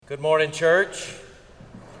Good morning, church.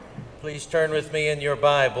 Please turn with me in your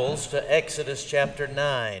Bibles to Exodus chapter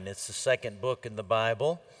 9. It's the second book in the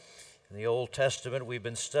Bible. In the Old Testament, we've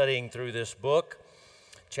been studying through this book,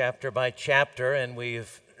 chapter by chapter, and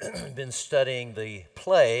we've been studying the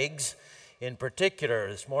plagues. In particular,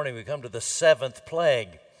 this morning we come to the seventh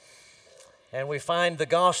plague. And we find the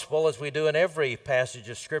gospel, as we do in every passage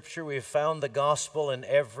of Scripture, we've found the gospel in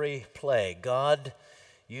every plague. God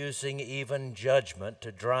using even judgment to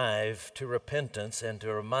drive to repentance and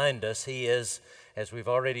to remind us He is, as we've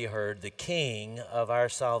already heard, the King of our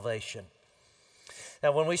salvation.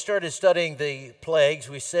 Now, when we started studying the plagues,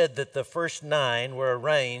 we said that the first 9 were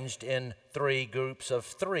arranged in 3 groups of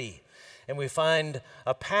 3. And we find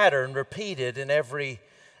a pattern repeated in every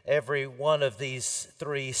one of these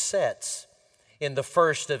 3 sets. In the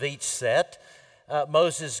first of each set,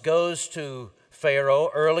 Moses goes to Pharaoh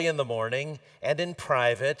early in the morning and in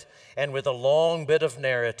private, and with a long bit of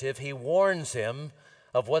narrative, he warns him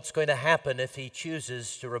of what's going to happen if he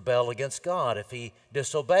chooses to rebel against God, if he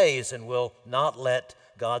disobeys and will not let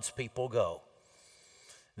God's people go.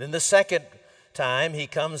 Then the second time he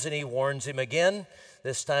comes and he warns him again,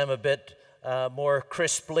 this time a bit more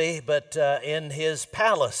crisply, but in his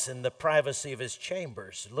palace, in the privacy of his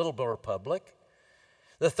chambers, a little more public.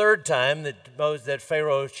 The third time that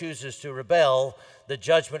Pharaoh chooses to rebel, the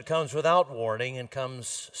judgment comes without warning and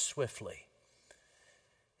comes swiftly.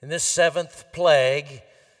 In this 7th plague,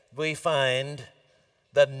 we find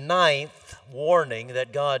the 9th warning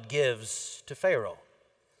that God gives to Pharaoh.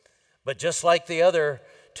 But just like the other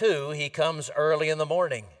 2, he comes early in the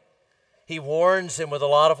morning. He warns him with a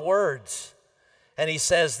lot of words. And he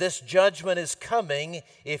says, this judgment is coming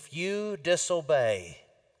if you disobey.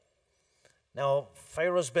 Now,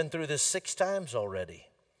 Pharaoh's been through this 6 times already.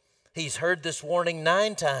 He's heard this warning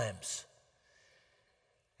 9 times.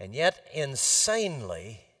 And yet,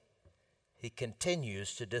 insanely, he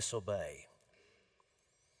continues to disobey.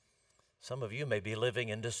 Some of you may be living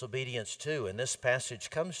in disobedience too, and this passage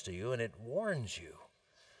comes to you and it warns you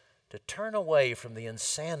to turn away from the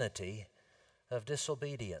insanity of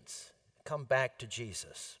disobedience. Come back to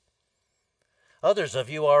Jesus. Others of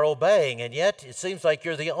you are obeying, and yet it seems like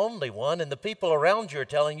you're the only one, and the people around you are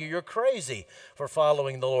telling you you're crazy for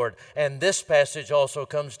following the Lord. And this passage also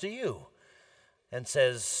comes to you and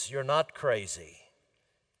says, you're not crazy.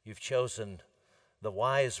 You've chosen the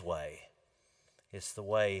wise way. It's the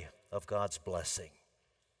way of God's blessing.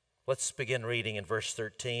 Let's begin reading in verse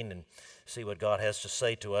 13 and see what God has to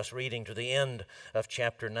say to us, reading to the end of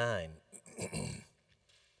chapter 9.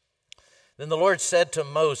 Then the Lord said to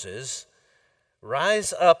Moses,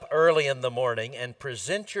 rise up early in the morning and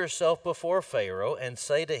present yourself before Pharaoh and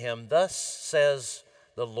say to him, thus says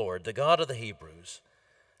the Lord, the God of the Hebrews,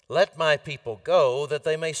 let my people go that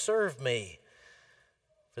they may serve me.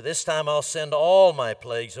 For this time I'll send all my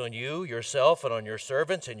plagues on you, yourself, and on your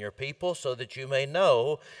servants and your people, so that you may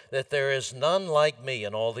know that there is none like me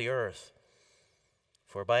in all the earth.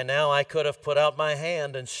 For by now I could have put out my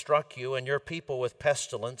hand and struck you and your people with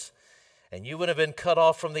pestilence, and you would have been cut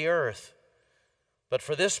off from the earth. But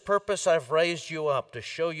for this purpose I've raised you up, to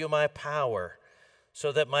show you my power,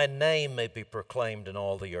 so that my name may be proclaimed in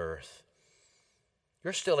all the earth.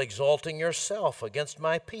 You're still exalting yourself against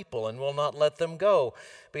my people and will not let them go.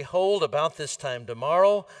 Behold, about this time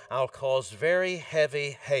tomorrow I'll cause very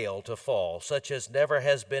heavy hail to fall, such as never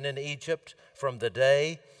has been in Egypt from the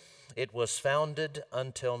day it was founded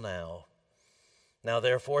until now. Now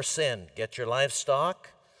therefore send, get your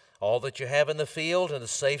livestock, all that you have in the field, and a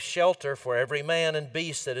safe shelter for every man and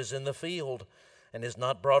beast that is in the field, and is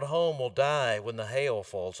not brought home will die when the hail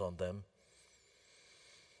falls on them.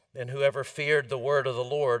 Then whoever feared the word of the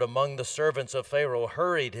Lord among the servants of Pharaoh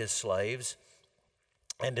hurried his slaves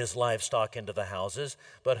and his livestock into the houses,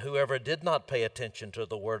 but whoever did not pay attention to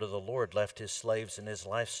the word of the Lord left his slaves and his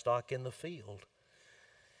livestock in the field.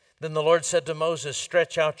 Then the Lord said to Moses,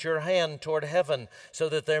 stretch out your hand toward heaven, so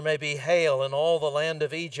that there may be hail in all the land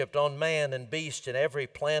of Egypt, on man and beast, and every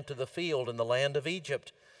plant of the field in the land of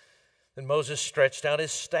Egypt. Then Moses stretched out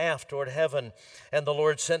his staff toward heaven, and the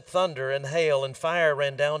Lord sent thunder and hail, and fire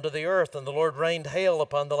ran down to the earth, and the Lord rained hail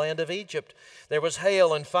upon the land of Egypt. There was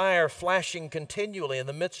hail and fire flashing continually in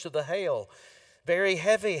the midst of the hail, very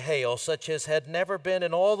heavy hail, such as had never been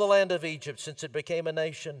in all the land of Egypt since it became a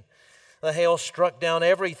nation. The hail struck down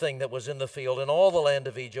everything that was in the field in all the land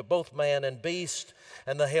of Egypt, both man and beast.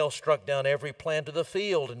 And the hail struck down every plant of the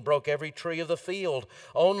field and broke every tree of the field.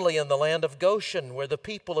 Only in the land of Goshen, where the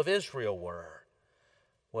people of Israel were,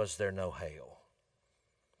 was there no hail.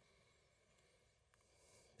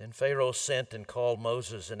 Then Pharaoh sent and called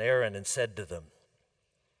Moses and Aaron and said to them,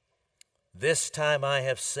 This time I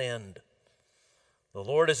have sinned. The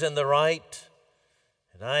Lord is in the right,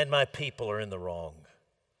 and I and my people are in the wrong.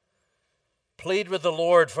 Plead with the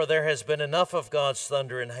Lord, for there has been enough of God's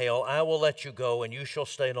thunder and hail. I will let you go, and you shall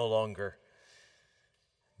stay no longer."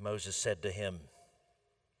 Moses said to him,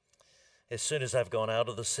 "As soon as I've gone out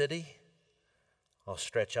of the city, I'll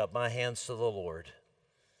stretch out my hands to the Lord.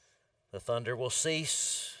 The thunder will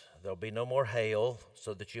cease, there'll be no more hail,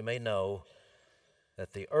 so that you may know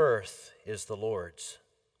that the earth is the Lord's.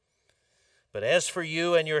 But as for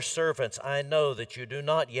you and your servants, I know that you do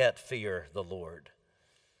not yet fear the Lord."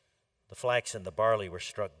 The flax and the barley were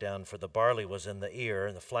struck down, for the barley was in the ear,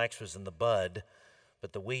 and the flax was in the bud,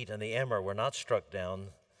 but the wheat and the emmer were not struck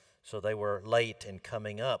down, so they were late in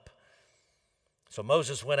coming up. So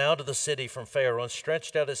Moses went out of the city from Pharaoh and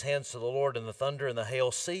stretched out his hands to the Lord, and the thunder and the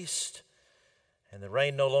hail ceased, and the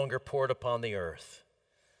rain no longer poured upon the earth.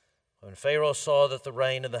 When Pharaoh saw that the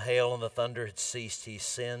rain and the hail and the thunder had ceased, he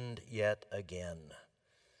sinned yet again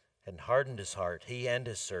and hardened his heart, he and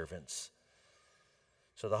his servants.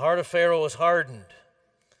 So the heart of Pharaoh was hardened.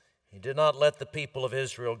 He did not let the people of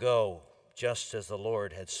Israel go, just as the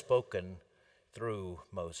Lord had spoken through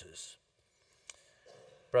Moses.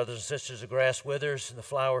 Brothers and sisters, the grass withers and the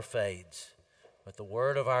flower fades, but the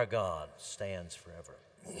word of our God stands forever.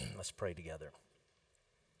 Let's pray together.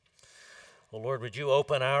 Oh Lord, would you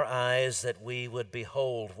open our eyes that we would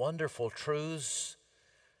behold wonderful truths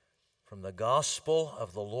from the gospel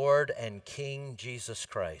of the Lord and King Jesus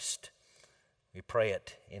Christ. We pray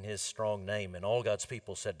it in his strong name, and all God's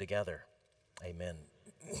people said together, amen.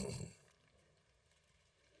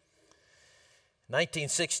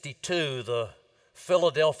 1962, the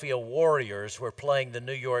Philadelphia Warriors were playing the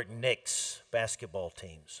New York Knicks basketball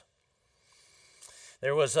teams.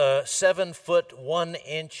 There was a 7-foot,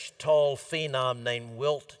 1-inch tall phenom named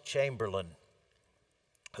Wilt Chamberlain,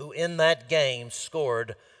 who in that game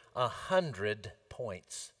scored 100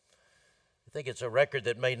 points. I think it's a record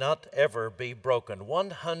that may not ever be broken.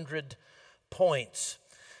 100 points.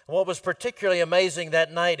 And what was particularly amazing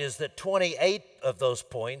that night is that 28 of those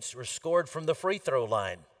points were scored from the free throw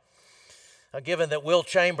line. Now, given that Wilt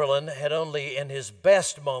Chamberlain had only in his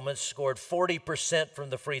best moments scored 40% from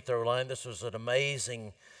the free throw line, this was an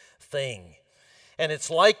amazing thing. And it's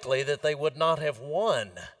likely that they would not have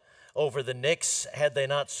won over the Knicks had they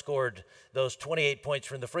not scored those 28 points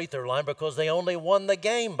from the free throw line, because they only won the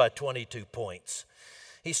game by 22 points.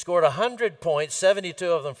 He scored 100 points,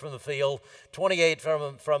 72 of them from the field, 28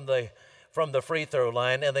 from the free throw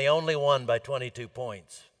line, and they only won by 22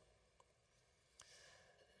 points.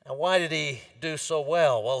 Now, why did he do so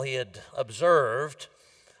well? Well, he had observed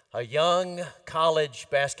a young college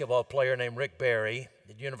basketball player named Rick Barry at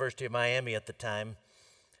the University of Miami at the time,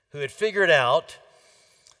 who had figured out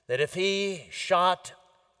that if he shot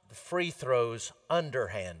the free throws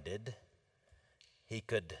underhanded, he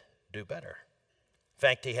could do better. In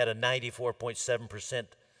fact, he had a 94.7%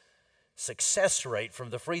 success rate from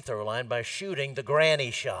the free throw line by shooting the granny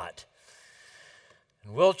shot.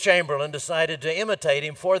 And Wilt Chamberlain decided to imitate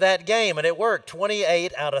him for that game, and it worked.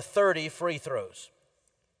 28 out of 30 free throws.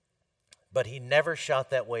 But he never shot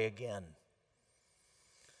that way again.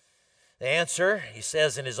 The answer, he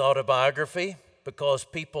says in his autobiography, because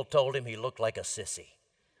people told him he looked like a sissy.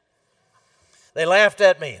 They laughed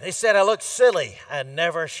at me. They said I looked silly. I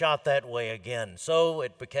never shot that way again. So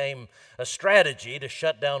it became a strategy to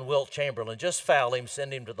shut down Wilt Chamberlain. Just foul him,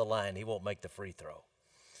 send him to the line. He won't make the free throw.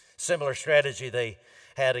 Similar strategy they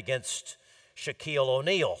had against Shaquille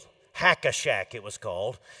O'Neal. Hack-a-Shaq, it was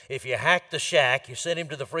called. If you hacked the Shaq, you sent him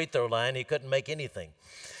to the free throw line, he couldn't make anything.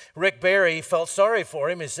 Rick Barry felt sorry for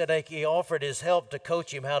him. He said he offered his help to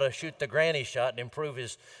coach him how to shoot the granny shot and improve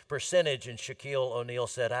his percentage. And Shaquille O'Neal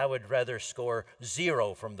said, I would rather score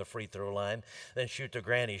 0 from the free throw line than shoot the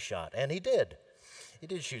granny shot. And he did. He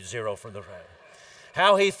did shoot 0 from the line.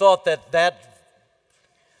 How he thought that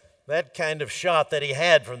kind of shot that he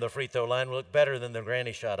had from the free throw line looked better than the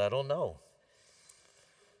granny shot, I don't know.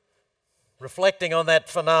 Reflecting on that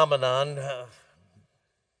phenomenon,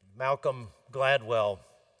 Malcolm Gladwell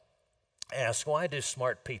asked, why do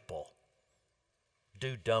smart people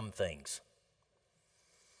do dumb things?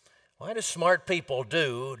 Why do smart people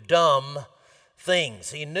do dumb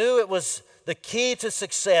things? He knew it was the key to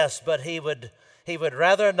success, but he would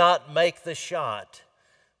rather not make the shot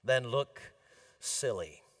than look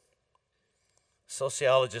silly. A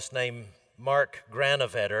sociologist named Mark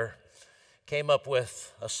Granovetter came up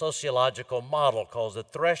with a sociological model called the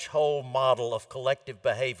threshold model of collective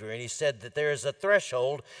behavior. And he said that there is a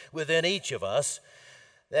threshold within each of us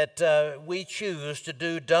that we choose to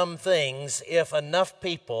do dumb things if enough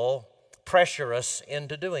people pressure us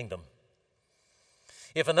into doing them.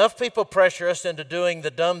 If enough people pressure us into doing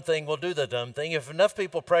the dumb thing, we'll do the dumb thing. If enough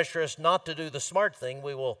people pressure us not to do the smart thing,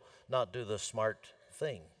 we will not do the smart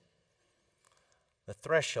thing. The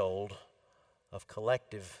threshold of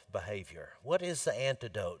collective behavior. What is the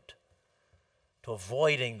antidote to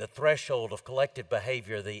avoiding the threshold of collective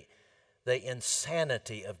behavior, the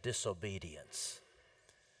insanity of disobedience?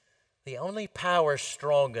 The only power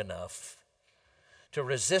strong enough to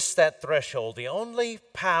resist that threshold, the only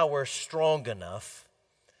power strong enough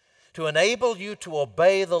to enable you to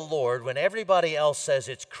obey the Lord when everybody else says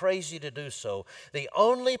it's crazy to do so, the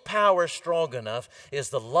only power strong enough is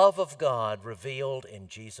the love of God revealed in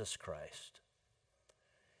Jesus Christ.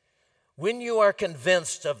 When you are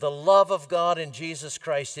convinced of the love of God in Jesus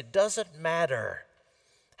Christ, it doesn't matter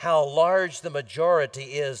how large the majority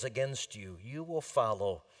is against you. You will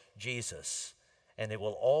follow Jesus, and it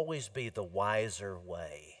will always be the wiser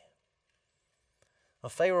way. Now,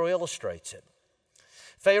 Pharaoh illustrates it.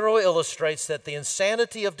 Pharaoh illustrates that the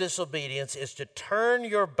insanity of disobedience is to turn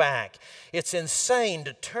your back. It's insane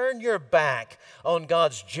to turn your back on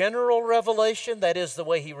God's general revelation, that is, the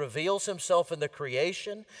way He reveals Himself in the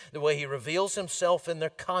creation, the way He reveals Himself in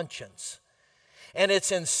their conscience. And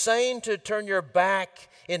it's insane to turn your back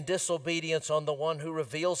in disobedience on the one who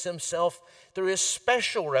reveals Himself through His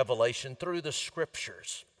special revelation, through the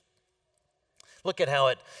Scriptures. Look at how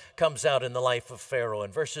it comes out in the life of Pharaoh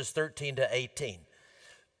in verses 13 to 18.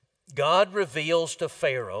 God reveals to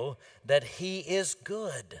Pharaoh that he is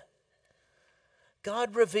good.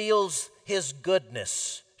 God reveals His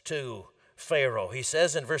goodness to Pharaoh. He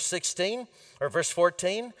says in verse 16 or verse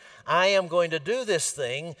 14, I am going to do this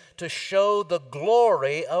thing to show the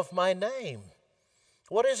glory of my name.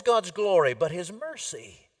 What is God's glory but His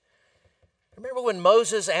mercy? Remember when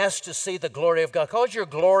Moses asked to see the glory of God, cause your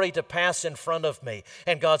glory to pass in front of me.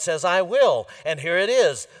 And God says, I will. And here it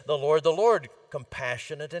is, the Lord,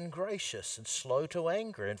 compassionate and gracious and slow to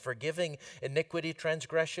anger and forgiving iniquity,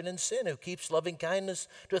 transgression, and sin, who keeps loving kindness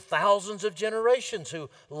to thousands of generations who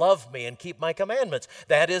love me and keep my commandments.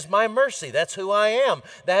 That is my mercy. That's who I am.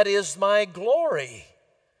 That is my glory.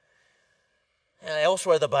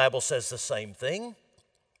 Elsewhere, the Bible says the same thing.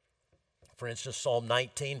 For instance, Psalm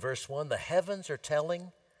 19, verse 1, the heavens are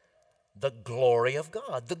telling the glory of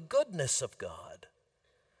God, the goodness of God.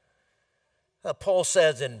 Paul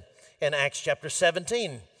says in Acts chapter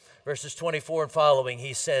 17, verses 24 and following,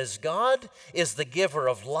 he says, God is the giver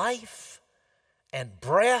of life and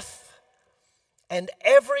breath and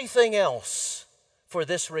everything else for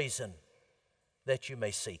this reason, that you may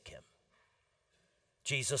seek Him.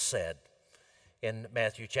 Jesus said in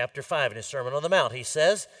Matthew chapter 5 in His Sermon on the Mount, He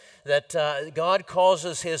says that God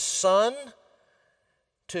causes His sun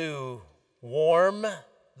to warm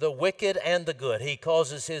the wicked and the good. He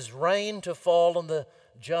causes His rain to fall on the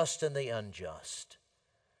just and the unjust.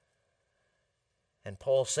 And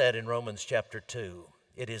Paul said in Romans chapter 2,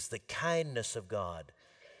 it is the kindness of God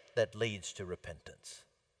that leads to repentance.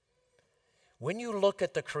 When you look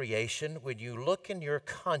at the creation, when you look in your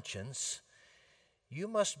conscience, you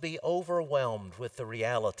must be overwhelmed with the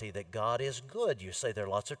reality that God is good. You say there are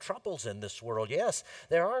lots of troubles in this world. Yes,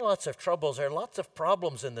 there are lots of troubles. There are lots of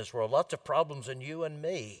problems in this world, lots of problems in you and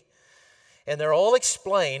me. And they're all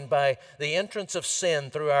explained by the entrance of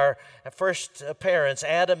sin through our first parents,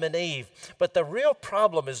 Adam and Eve. But the real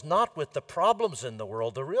problem is not with the problems in the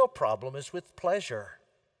world. The real problem is with pleasure.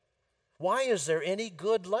 Why is there any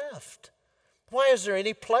good left? Why is there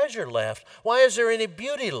any pleasure left? Why is there any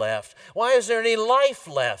beauty left? Why is there any life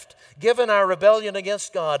left, given our rebellion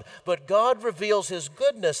against God? But God reveals His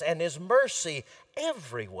goodness and His mercy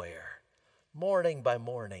everywhere. Morning by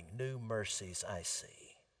morning, new mercies I see.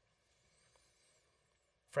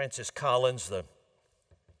 Francis Collins,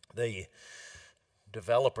 the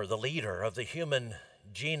developer, the leader of the Human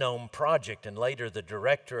Genome Project, and later the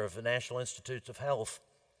director of the National Institutes of Health,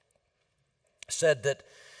 said that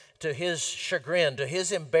to his chagrin, to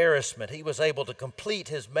his embarrassment, he was able to complete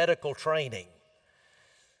his medical training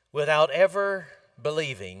without ever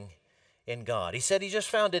believing in God. He said he just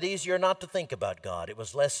found it easier not to think about God. It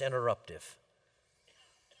was less interruptive.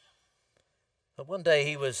 But one day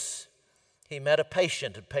he met a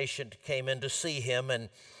patient. A patient came in to see him, and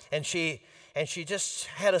she just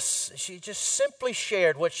simply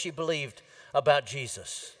shared what she believed about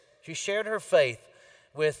Jesus. She shared her faith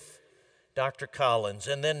with Dr. Collins,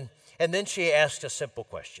 and then she asked a simple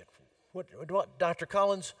question. What, Dr.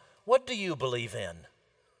 Collins, what do you believe in?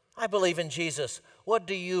 I believe in Jesus. What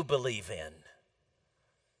do you believe in?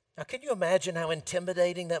 Now, can you imagine how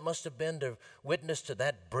intimidating that must have been to witness to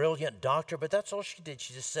that brilliant doctor? But that's all she did.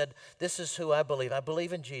 She just said, this is who I believe. I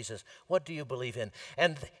believe in Jesus. What do you believe in?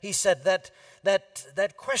 And he said that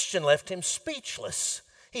question left him speechless.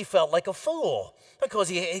 He felt like a fool because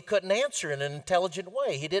he couldn't answer in an intelligent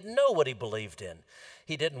way. He didn't know what he believed in.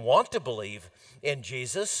 He didn't want to believe in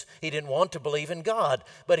Jesus. He didn't want to believe in God.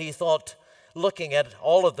 But he thought, looking at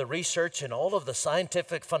all of the research and all of the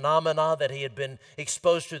scientific phenomena that he had been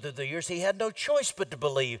exposed to through the years, he had no choice but to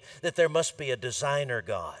believe that there must be a designer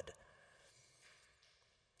God.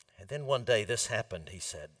 And then one day this happened, he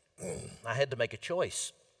said. I had to make a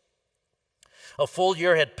choice. A full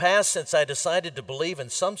year had passed since I decided to believe in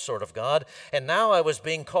some sort of God, and now I was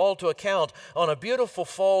being called to account. On a beautiful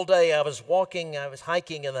fall day, I was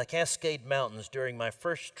hiking in the Cascade Mountains during my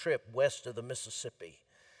first trip west of the Mississippi.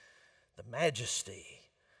 The majesty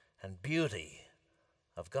and beauty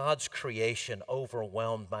of God's creation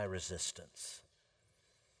overwhelmed my resistance.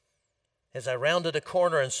 As I rounded a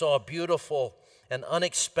corner and saw a beautiful and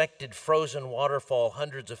unexpected frozen waterfall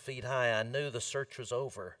hundreds of feet high, I knew the search was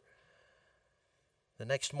over. The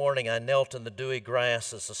next morning, I knelt in the dewy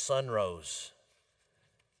grass as the sun rose,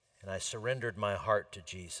 and I surrendered my heart to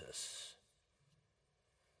Jesus.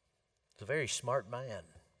 He's a very smart man.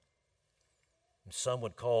 Some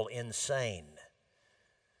would call insane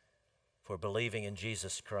for believing in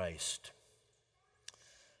Jesus Christ.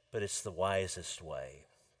 But it's the wisest way.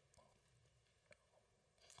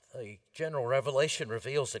 The general revelation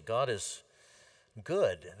reveals that God is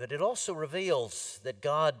good, but it also reveals that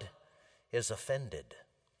God is offended.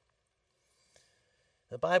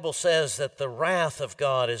 The Bible says that the wrath of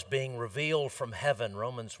God is being revealed from heaven,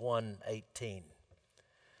 Romans 1:18.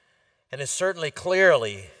 And it's certainly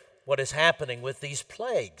clearly what is happening with these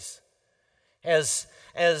plagues. As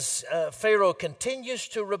Pharaoh continues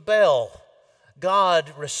to rebel,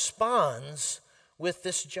 God responds with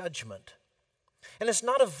this judgment. And it's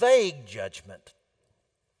not a vague judgment.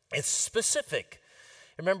 It's specific.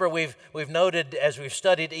 Remember, we've noted as we've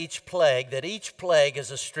studied each plague that each plague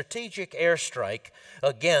is a strategic airstrike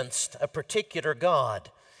against a particular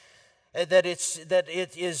god. That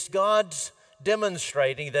it is God's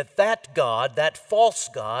demonstrating that God, that false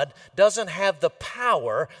God, doesn't have the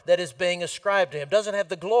power that is being ascribed to him, doesn't have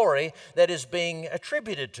the glory that is being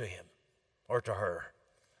attributed to him or to her.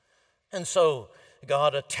 And so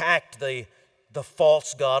God attacked the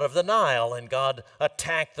false god of the Nile, and God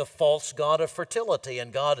attacked the false god of fertility,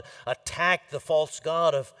 and God attacked the false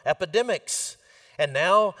god of epidemics. And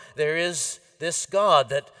now there is this God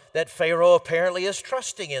that Pharaoh apparently is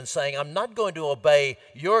trusting in, saying, I'm not going to obey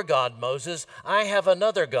your God, Moses. I have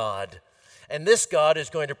another God. And this God is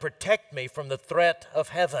going to protect me from the threat of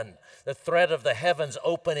heaven, the threat of the heavens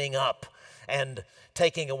opening up and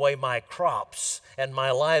taking away my crops and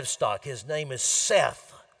my livestock. His name is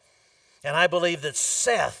Seth. And I believe that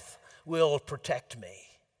Seth will protect me.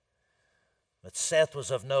 But Seth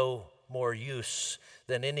was of no more use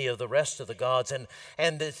than any of the rest of the gods.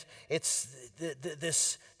 And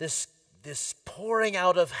this pouring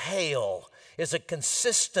out of hail is a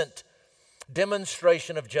consistent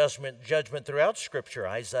demonstration of judgment throughout Scripture,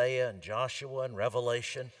 Isaiah and Joshua and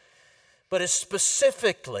Revelation. But it's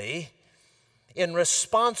specifically in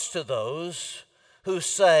response to those who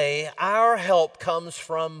say, our help comes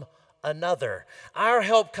from another. Our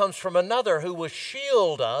help comes from another who will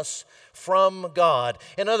shield us from God.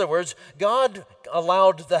 In other words, God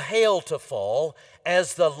allowed the hail to fall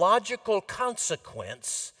as the logical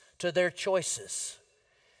consequence to their choices.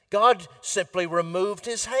 God simply removed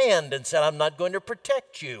his hand and said, I'm not going to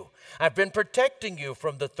protect you. I've been protecting you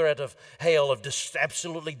from the threat of hail, of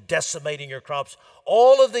absolutely decimating your crops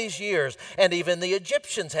all of these years. And even the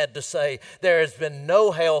Egyptians had to say, there has been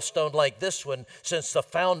no hailstone like this one since the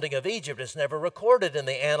founding of Egypt. It's never recorded in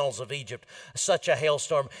the annals of Egypt, such a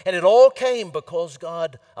hailstorm. And it all came because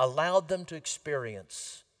God allowed them to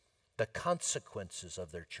experience the consequences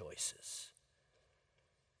of their choices.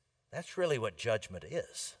 That's really what judgment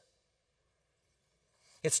is.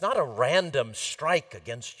 It's not a random strike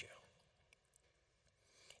against you.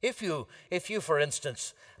 If you, for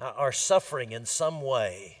instance, are suffering in some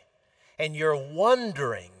way and you're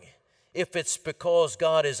wondering if it's because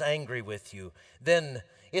God is angry with you, then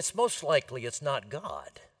it's most likely it's not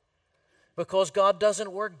God. Because God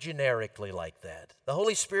doesn't work generically like that. The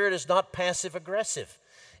Holy Spirit is not passive-aggressive.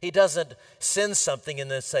 He doesn't send something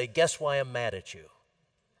and then say, guess why I'm mad at you?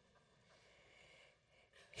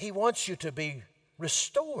 He wants you to be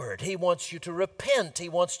restored. He wants you to repent. He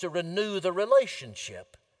wants to renew the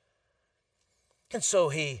relationship. And so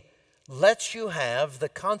he lets you have the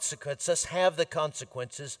consequences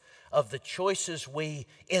of the choices we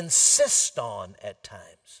insist on at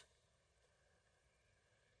times.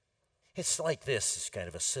 It's like this. It's kind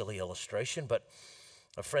of a silly illustration, but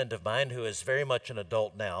a friend of mine who is very much an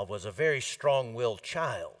adult now was a very strong-willed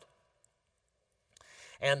child.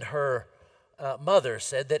 And her mother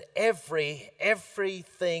said that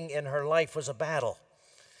everything in her life was a battle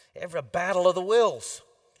of the wills.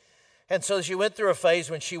 And so she went through a phase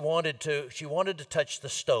when she wanted to touch the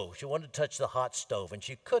stove. She wanted to touch the hot stove, and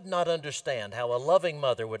she could not understand how a loving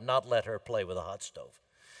mother would not let her play with a hot stove.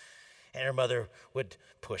 And her mother would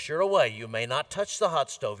push her away. You may not touch the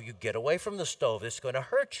hot stove. You get away from the stove. It's going to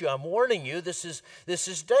hurt you. I'm warning you. This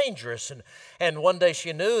is dangerous. And one day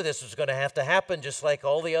she knew this was going to have to happen, just like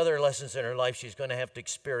all the other lessons in her life. She's going to have to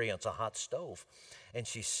experience a hot stove. And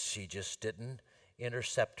she just didn't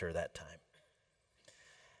intercept her that time.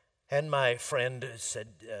 And my friend said,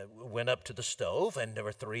 went up to the stove, and there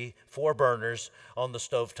were 4 burners on the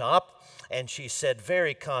stovetop. And she said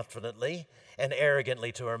very confidently and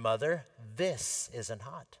arrogantly to her mother, "This isn't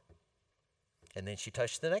hot." And then she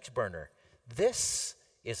touched the next burner. "This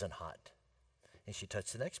isn't hot." And she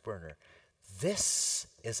touched the next burner. "This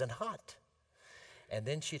isn't hot." And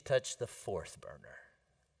then she touched the 4th burner,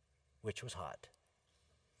 which was hot,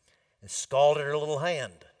 and scalded her little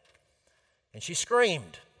hand. And she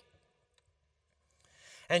screamed.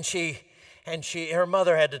 And her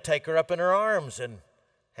mother had to take her up in her arms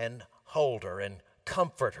and hold her and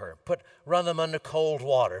comfort her, run them under cold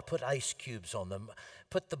water, put ice cubes on them,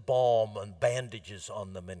 put the balm and bandages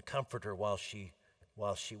on them, and comfort her while she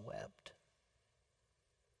wept.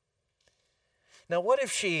 Now, what if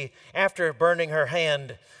she, after burning her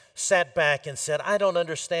hand, sat back and said, "I don't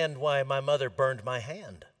understand why my mother burned my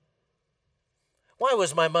hand. Why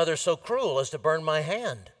was my mother so cruel as to burn my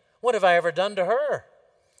hand? What have I ever done to her?"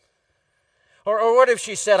 Or what if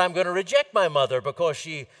she said, "I'm going to reject my mother because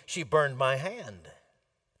she burned my hand"?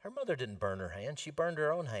 Her mother didn't burn her hand. She burned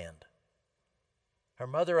her own hand. Her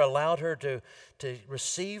mother allowed her to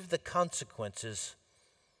receive the consequences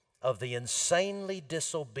of the insanely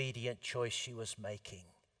disobedient choice she was making.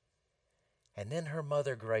 And then her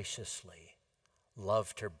mother graciously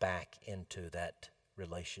loved her back into that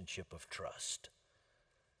relationship of trust.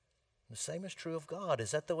 The same is true of God.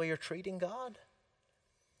 Is that the way you're treating God?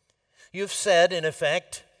 You've said, in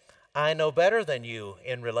effect, "I know better than you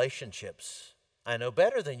in relationships. I know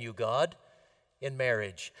better than you, God, in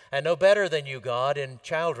marriage. I know better than you, God, in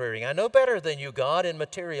child rearing. I know better than you, God, in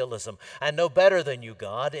materialism. I know better than you,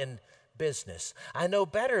 God, in business. I know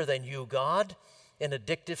better than you, God, in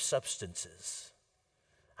addictive substances.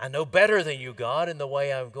 I know better than you, God, in the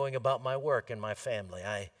way I'm going about my work and my family.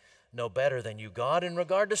 I know better than you, God, in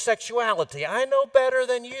regard to sexuality. I know better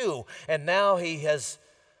than you." And now he has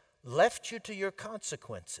left you to your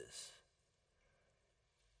consequences.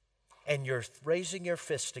 And you're raising your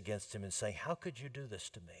fist against him and saying, "How could you do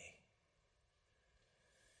this to me?"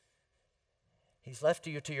 He's left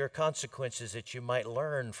you to your consequences that you might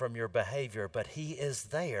learn from your behavior, but he is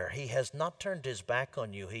there. He has not turned his back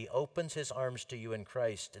on you. He opens his arms to you in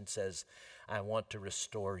Christ and says, "I want to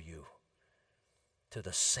restore you to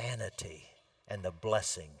the sanity and the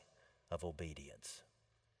blessing of obedience."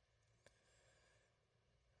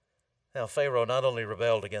 Now, Pharaoh not only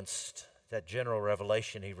rebelled against that general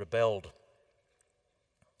revelation, he rebelled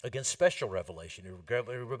against special revelation. He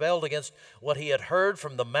rebelled against what he had heard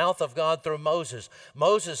from the mouth of God through Moses.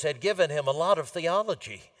 Moses had given him a lot of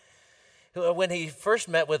theology. When he first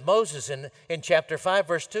met with Moses in chapter 5,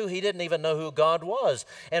 verse 2, he didn't even know who God was.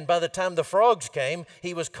 And by the time the frogs came,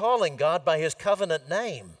 he was calling God by his covenant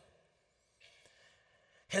name.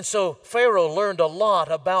 And so Pharaoh learned a lot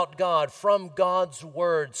about God from God's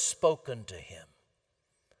word spoken to him.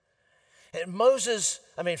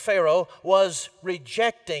 And Pharaoh was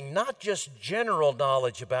rejecting not just general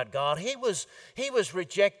knowledge about God. He was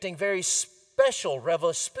rejecting very specific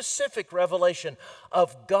revelation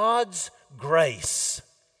of God's grace.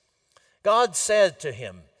 God said to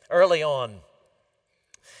him early on,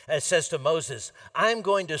 it says to Moses, "I'm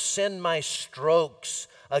going to send my strokes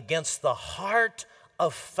against the heart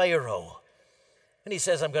of Pharaoh." And he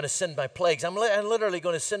says, "I'm going to send my plagues. I'm literally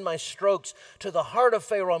going to send my strokes to the heart of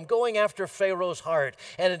Pharaoh. I'm going after Pharaoh's heart."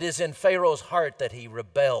 And it is in Pharaoh's heart that he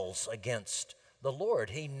rebels against the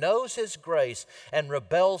Lord. He knows his grace and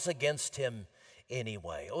rebels against him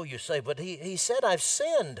anyway. Oh, you say, "But he said, I've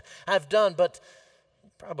sinned, I've done," but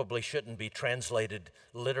probably shouldn't be translated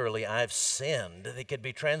literally, "I've sinned." It could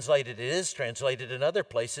be translated, it is translated in other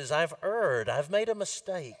places, "I've erred, I've made a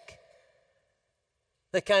mistake."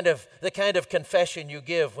 The kind of confession you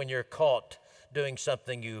give when you're caught doing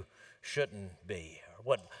something you shouldn't be.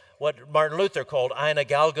 What Martin Luther called eine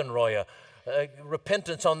Galgenreue,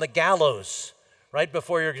 repentance on the gallows. Right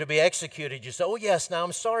before you're to be executed, you say, oh yes, now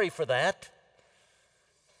I'm sorry for that.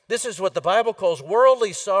 This is what the Bible calls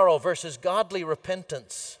worldly sorrow versus godly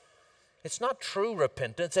repentance. It's not true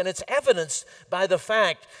repentance, and it's evidenced by the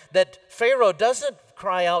fact that Pharaoh doesn't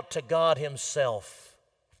cry out to God himself.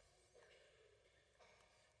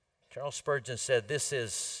 Charles Spurgeon said, this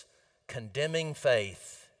is condemning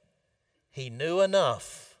faith. He knew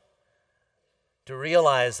enough to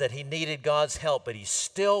realize that he needed God's help, but he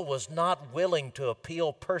still was not willing to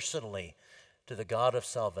appeal personally to the God of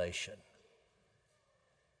salvation.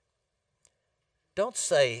 Don't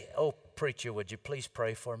say, oh, preacher, would you please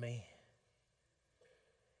pray for me?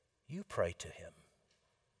 You pray to him.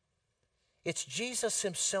 It's Jesus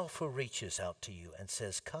himself who reaches out to you and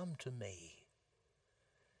says, come to me.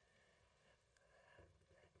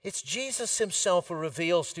 It's Jesus himself who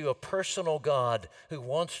reveals to you a personal God who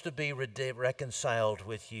wants to be reconciled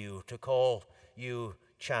with you, to call you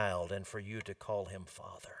child, and for you to call him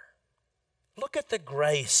Father. Look at the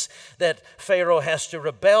grace that Pharaoh has to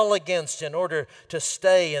rebel against in order to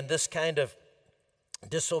stay in this kind of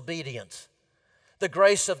disobedience. The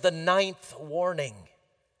grace of the 9th warning.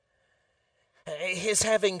 His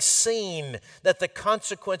having seen that the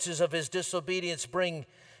consequences of his disobedience bring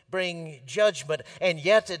judgment, and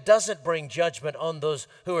yet it doesn't bring judgment on those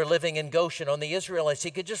who are living in Goshen, on the Israelites.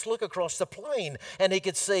 He could just look across the plain and he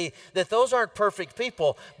could see that those aren't perfect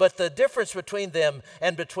people, but the difference between them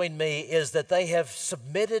and between me is that they have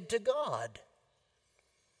submitted to God.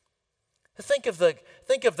 Think of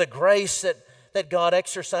the grace that God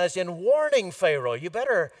exercised in warning Pharaoh. You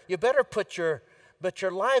better put your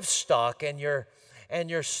livestock and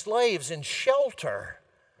your slaves in shelter.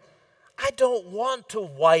 I don't want to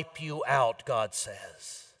wipe you out, God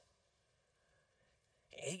says.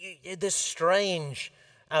 This strange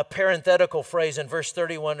parenthetical phrase in verse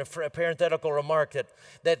 31, a parenthetical remark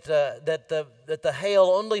that the hail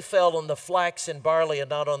only fell on the flax and barley and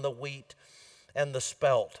not on the wheat and the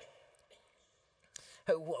spelt.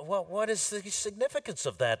 What is the significance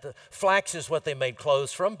of that? The flax is what they made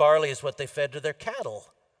clothes from. Barley is what they fed to their cattle.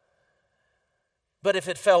 But if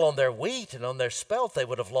it fell on their wheat and on their spelt, they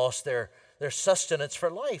would have lost their sustenance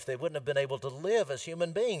for life. They wouldn't have been able to live as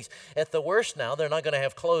human beings. At the worst now, they're not going to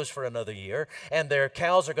have clothes for another year, and their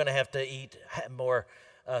cows are going to have to eat more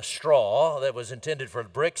straw that was intended for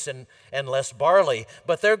bricks and less barley,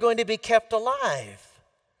 but they're going to be kept alive.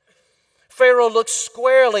 Pharaoh looks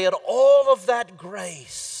squarely at all of that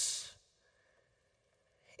grace.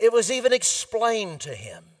 It was even explained to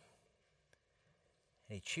him.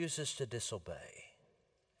 And he chooses to disobey.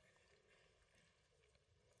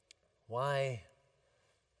 Why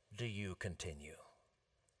do you continue?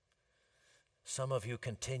 Some of you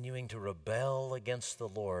continuing to rebel against the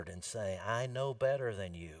Lord and say, I know better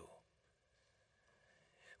than you.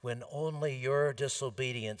 When only your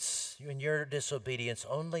disobedience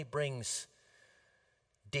only brings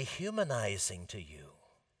dehumanizing to you.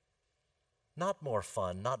 Not more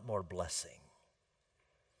fun, not more blessing.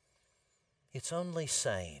 It's only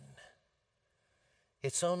sane.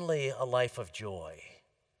 It's only a life of joy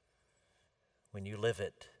when you live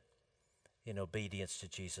it in obedience to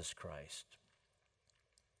Jesus Christ.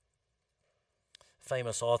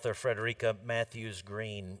 Famous author Frederica Matthews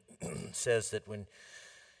Green says that when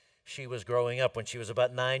she was growing up, when she was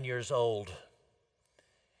about 9 years old,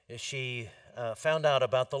 she found out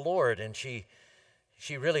about the Lord, and she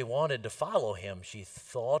really wanted to follow him, she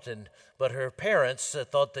thought, but her parents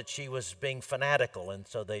thought that she was being fanatical, and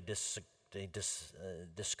so they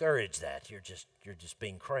discouraged that. You're just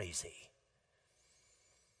being crazy.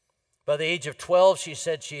 By the age of 12, she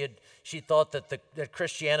said she thought that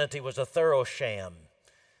Christianity was a thorough sham.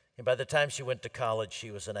 And by the time she went to college,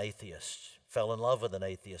 she was an atheist, fell in love with an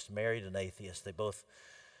atheist, married an atheist. They both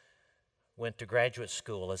went to graduate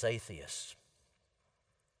school as atheists.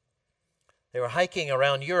 They were hiking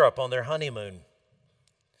around Europe on their honeymoon,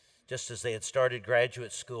 just as they had started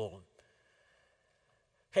graduate school.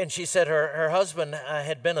 And she said her husband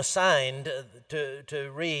had been assigned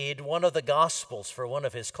to read one of the Gospels for one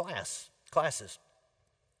of his classes.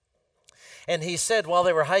 And he said while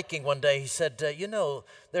they were hiking one day, he said,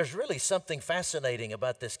 there's really something fascinating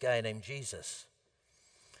about this guy named Jesus.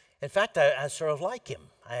 In fact, I sort of like him.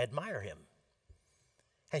 I admire him.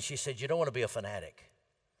 And she said, you don't want to be a fanatic.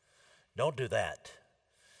 Don't do that.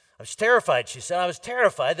 I was terrified, she said. I was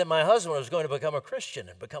terrified that my husband was going to become a Christian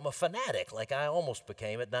and become a fanatic like I almost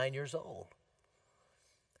became at 9 years old.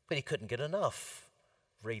 But he couldn't get enough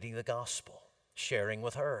reading the gospel, sharing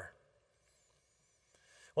with her.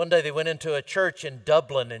 One day they went into a church in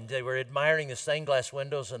Dublin, and they were admiring the stained glass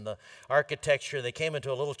windows and the architecture. They came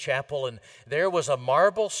into a little chapel, and there was a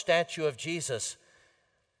marble statue of Jesus,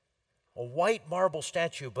 a white marble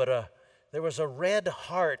statue, but there was a red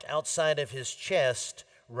heart outside of his chest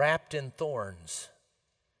wrapped in thorns.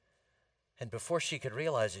 And before she could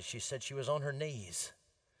realize it, she said she was on her knees.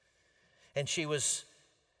 And she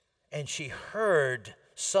heard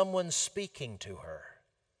someone speaking to her.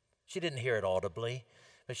 She didn't hear it audibly,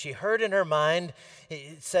 but she heard in her mind,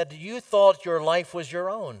 it said, you thought your life was your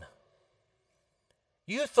own.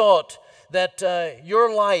 You thought that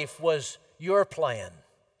your life was your plan.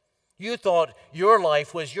 You thought your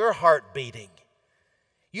life was your heart beating.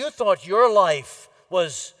 You thought your life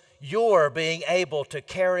was your being able to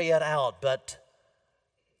carry it out, but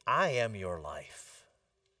I am your life.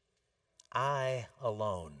 I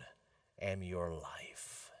alone am your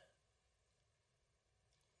life.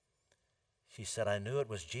 She said, I knew it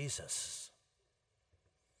was Jesus.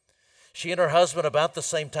 She and her husband about the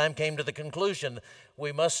same time came to the conclusion,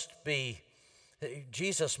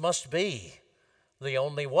 Jesus must be the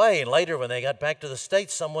only way. And later when they got back to the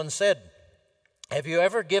States, someone said, have you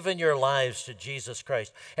ever given your lives to Jesus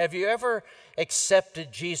Christ? Have you ever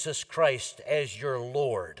accepted Jesus Christ as your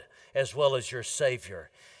Lord as well as your Savior?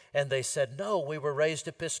 And they said, no, we were raised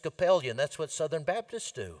Episcopalian. That's what Southern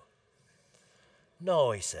Baptists do.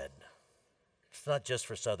 No, he said, it's not just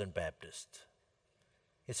for Southern Baptists.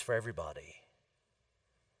 It's for everybody.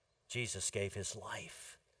 Jesus gave his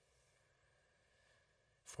life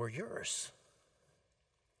for yours.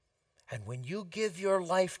 And when you give your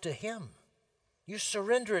life to him, you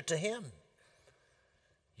surrender it to him,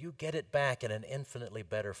 you get it back in an infinitely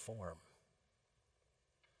better form.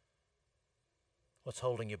 What's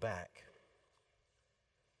holding you back?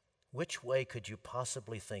 Which way could you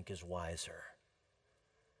possibly think is wiser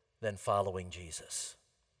than following Jesus?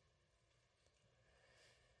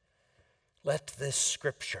 Let this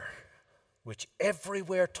scripture, which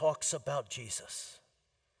everywhere talks about Jesus,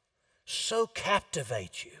 so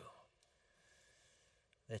captivate you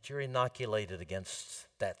that you're inoculated against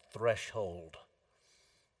that threshold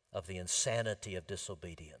of the insanity of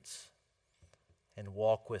disobedience and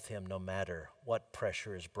walk with him no matter what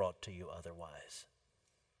pressure is brought to you otherwise.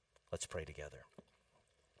 Let's pray together.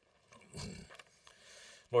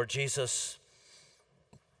 Lord Jesus,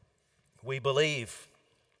 we believe.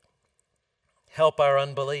 Help our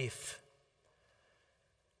unbelief.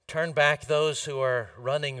 Turn back those who are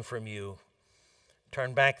running from you.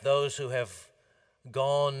 Turn back those who have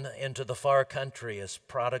gone into the far country as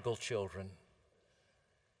prodigal children.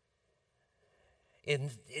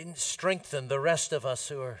 Strengthen the rest of us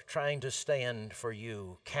who are trying to stand for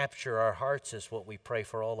you. Capture our hearts is what we pray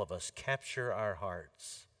for all of us. Capture our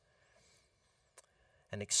hearts.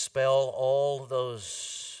 And expel all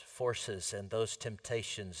those forces and those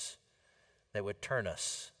temptations that would turn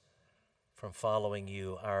us from following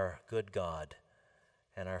you, our good God,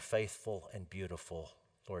 and our faithful and beautiful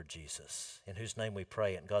Lord Jesus, in whose name we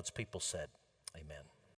pray, and God's people said, amen.